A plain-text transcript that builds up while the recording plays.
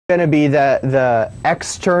going to be the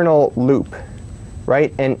external loop,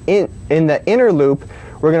 right? And in the inner loop,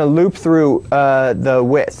 we're going to loop through the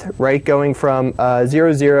width, right? Going from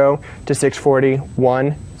 0, 0 to 640,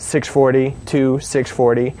 1, 640, 2,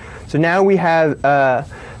 640. So now we have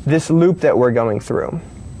this loop that we're going through.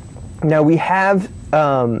 Now we have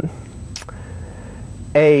a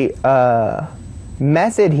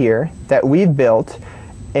method here that we've built,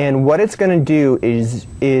 and what it's going to do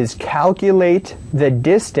is calculate the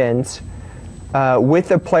distance with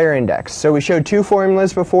the player index. So we showed two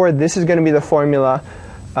formulas before. This is going to be the formula.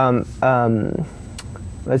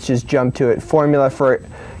 Let's just jump to it. Formula for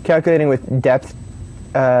calculating with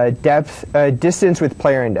distance with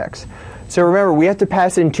player index. So remember, we have to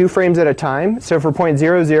pass in 2 frames at a time. So for point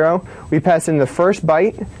 0, 0, we pass in the first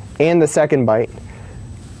byte and the second byte.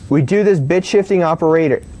 We do this bit shifting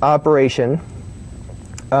operation.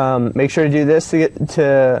 Make sure to do this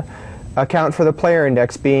to account for the player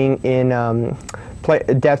index being in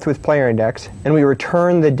depth with player index, and we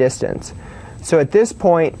return the distance. So at this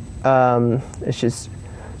point, let's just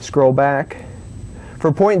scroll back.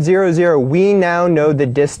 For point 0, 0, we now know the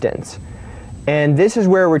distance. And this is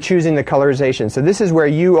where we're choosing the colorization. So this is where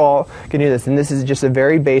you all can do this, and this is just a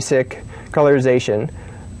very basic colorization.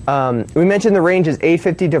 We mentioned the range is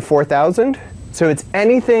 850 to 4000. So it's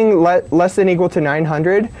anything less than equal to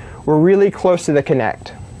 900. We're really close to the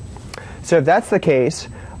Kinect. So if that's the case,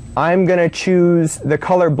 I'm going to choose the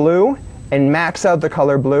color blue and max out the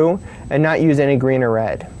color blue and not use any green or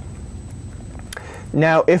red.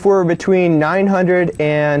 Now, if we're between 900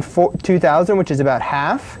 and 2000, which is about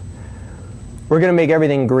half, we're going to make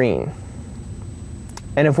everything green.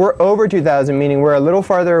 And if we're over 2000, meaning we're a little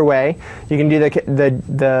farther away, you can do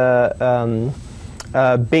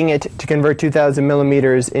Bing it to convert 2000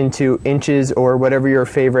 millimeters into inches or whatever your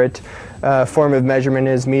favorite form of measurement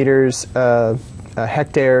is, meters,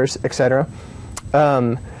 hectares, etc.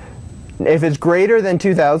 If it's greater than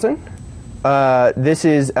 2000, we're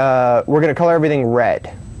going to color everything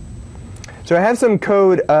red. So I have some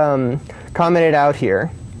code commented out here.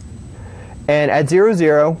 And at 0,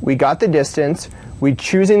 0, we got the distance, we're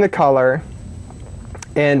choosing the color,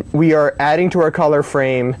 and we are adding to our color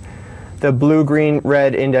frame the blue, green,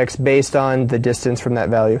 red index based on the distance from that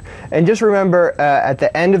value. And just remember, at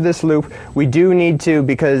the end of this loop, we do need to,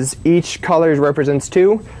 because each color represents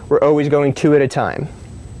 2, we're always going 2 at a time.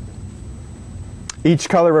 Each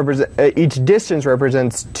distance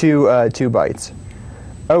represents 2 bytes.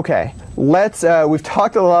 Okay, we've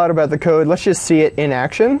talked a lot about the code. Let's just see it in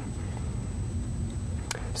action.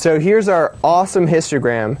 So here's our awesome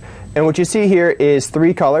histogram, and what you see here is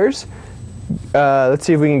 3 colors. Let's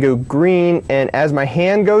see if we can go green, and as my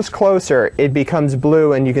hand goes closer, it becomes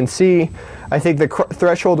blue, and you can see, I think the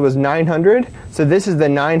threshold was 900, so this is the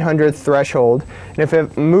 900th threshold. And if I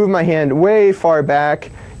move my hand way far back,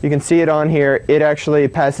 you can see it on here, it actually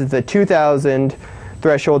passes the 2000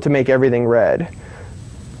 threshold to make everything red.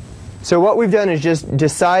 So what we've done is just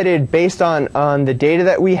decided, based on the data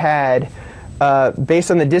that we had,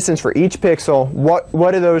 based on the distance for each pixel,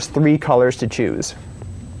 what are those 3 colors to choose.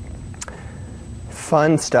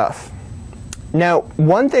 Fun stuff. Now,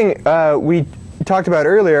 one thing we talked about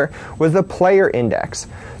earlier was the player index.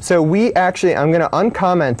 So I'm going to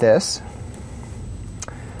uncomment this.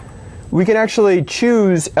 We can actually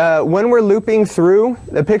choose, when we're looping through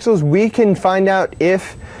the pixels, we can find out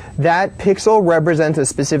if that pixel represents a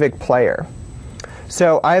specific player.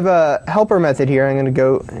 So I have a helper method here. I'm going to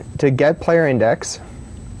go to get player index.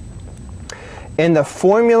 And the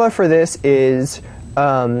formula for this is,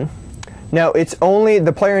 now it's only,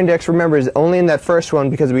 the player index, remember, is only in that first one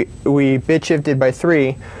because we bit shifted by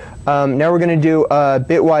 3. Now we're going to do a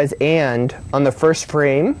bitwise AND on the first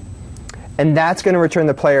frame, and that's going to return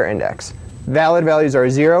the player index. Valid values are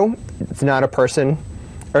 0, it's not a person,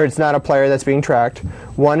 or it's not a player that's being tracked.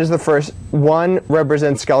 1 is the first, 1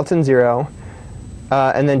 represents skeleton 0,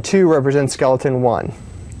 and then 2 represents skeleton 1.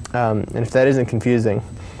 And if that isn't confusing,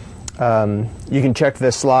 you can check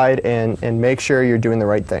this slide and make sure you're doing the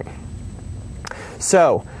right thing.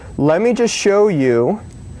 So let me just show you.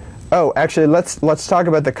 Oh, actually, let's talk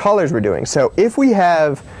about the colors we're doing. So if we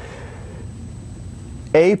have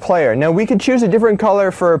a player, now we could choose a different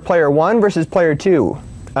color for player 1 versus player 2,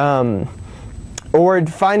 or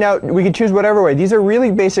find out. We could choose whatever way. These are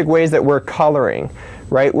really basic ways that we're coloring,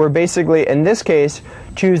 right? We're basically, in this case,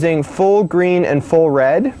 choosing full green and full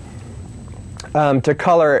red to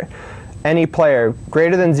color any player.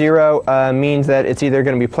 Greater than 0 means that it's either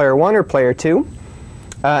going to be player 1 or player 2.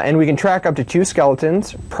 And we can track up to 2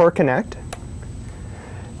 skeletons per Kinect.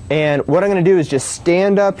 And what I'm going to do is just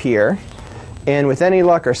stand up here And with any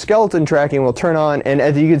luck, our skeleton tracking will turn on, and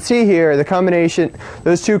as you can see here, the combination,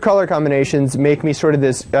 those two color combinations make me sort of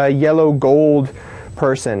this yellow gold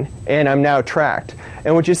person, and I'm now tracked.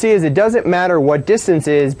 And what you see is it doesn't matter what distance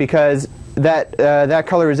is, because that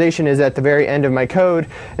colorization is at the very end of my code,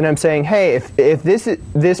 and I'm saying, hey, if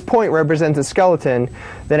this point represents a skeleton,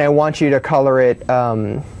 then I want you to color it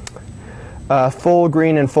full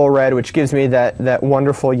green and full red, which gives me that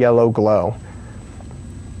wonderful yellow glow.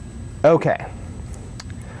 Okay,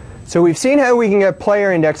 so we've seen how we can get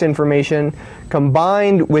player index information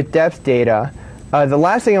combined with depth data. The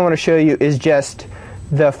last thing I want to show you is just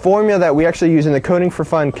the formula that we actually use in the Coding for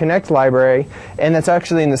Fun Kinect library, and that's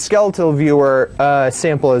actually in the skeletal viewer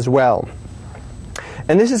sample as well.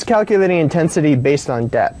 And this is calculating intensity based on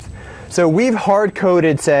depth. So we've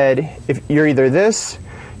hard-coded said, if you're either this,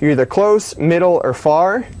 you're either close, middle, or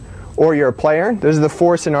far, or you're a player. Those are the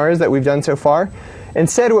 4 scenarios that we've done so far.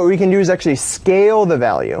 Instead, what we can do is actually scale the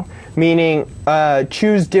value, meaning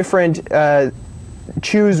choose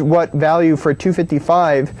what value for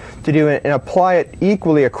 255 to do it and apply it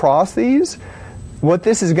equally across these. What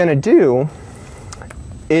this is going to do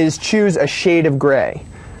is choose a shade of gray.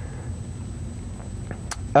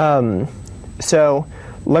 So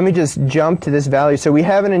let me just jump to this value. So we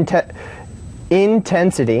have an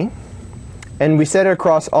intensity, and we set it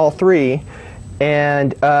across all 3.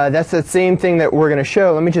 And that's the same thing that we're going to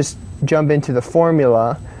show. Let me just jump into the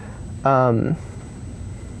formula. And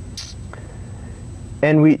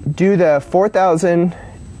we do the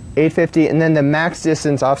 4,850 and then the max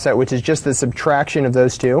distance offset, which is just the subtraction of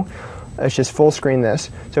those two. Let's just full screen this.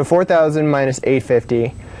 So 4,000 minus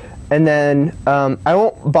 850. And then I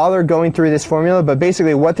won't bother going through this formula, but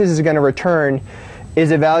basically what this is going to return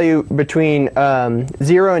is a value between 0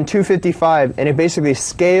 and 255, and it basically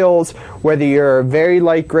scales whether you're very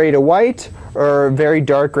light gray to white or very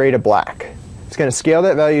dark gray to black. It's going to scale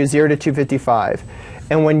that value 0 to 255.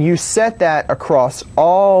 And when you set that across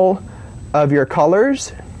all of your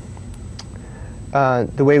colors,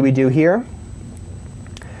 the way we do here,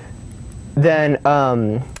 then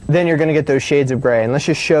you're going to get those shades of gray. And let's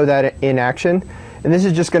just show that in action. And this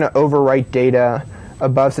is just going to overwrite data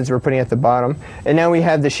above, since we're putting it at the bottom. And now we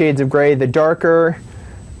have the shades of gray. The darker,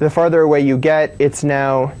 the farther away you get, it's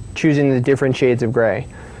now choosing the different shades of gray.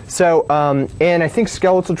 So, and I think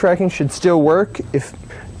skeletal tracking should still work if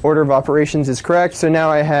order of operations is correct. So now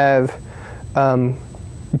I have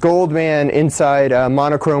Goldman inside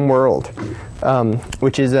Monochrome World,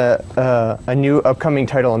 which is a new upcoming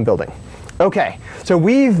title I'm building. Okay, so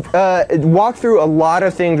we've walked through a lot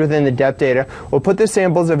of things within the depth data. We'll put the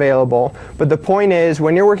samples available, but the point is,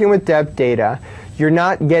 when you're working with depth data, you're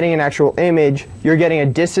not getting an actual image, you're getting a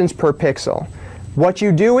distance per pixel. What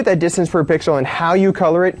you do with that distance per pixel and how you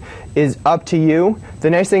color it is up to you. The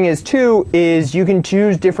nice thing is, too, is you can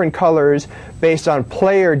choose different colors based on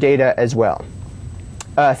player data as well.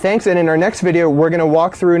 Thanks, and in our next video, we're going to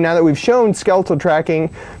walk through, now that we've shown skeletal tracking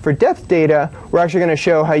for depth data, we're actually going to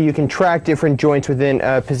show how you can track different joints within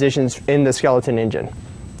positions in the skeleton engine.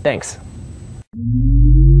 Thanks.